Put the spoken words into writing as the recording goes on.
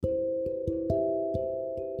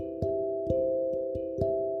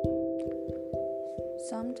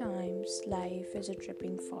Sometimes life is a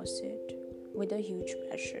dripping faucet with a huge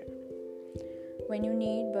pressure. When you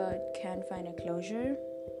need but can't find a closure,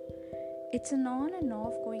 it's an on and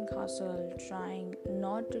off going hustle trying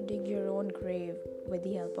not to dig your own grave with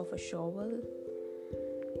the help of a shovel.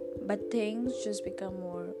 But things just become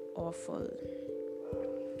more awful.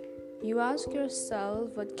 You ask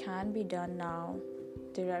yourself what can be done now.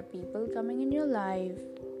 There are people coming in your life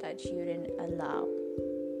that you didn't allow.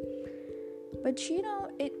 But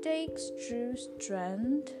it takes true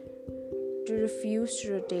strength to refuse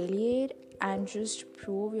to retaliate and just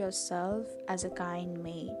prove yourself as a kind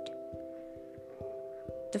mate.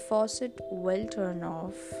 The faucet will turn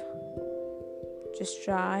off. Just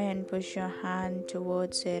try and push your hand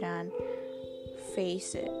towards it and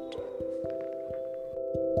face it.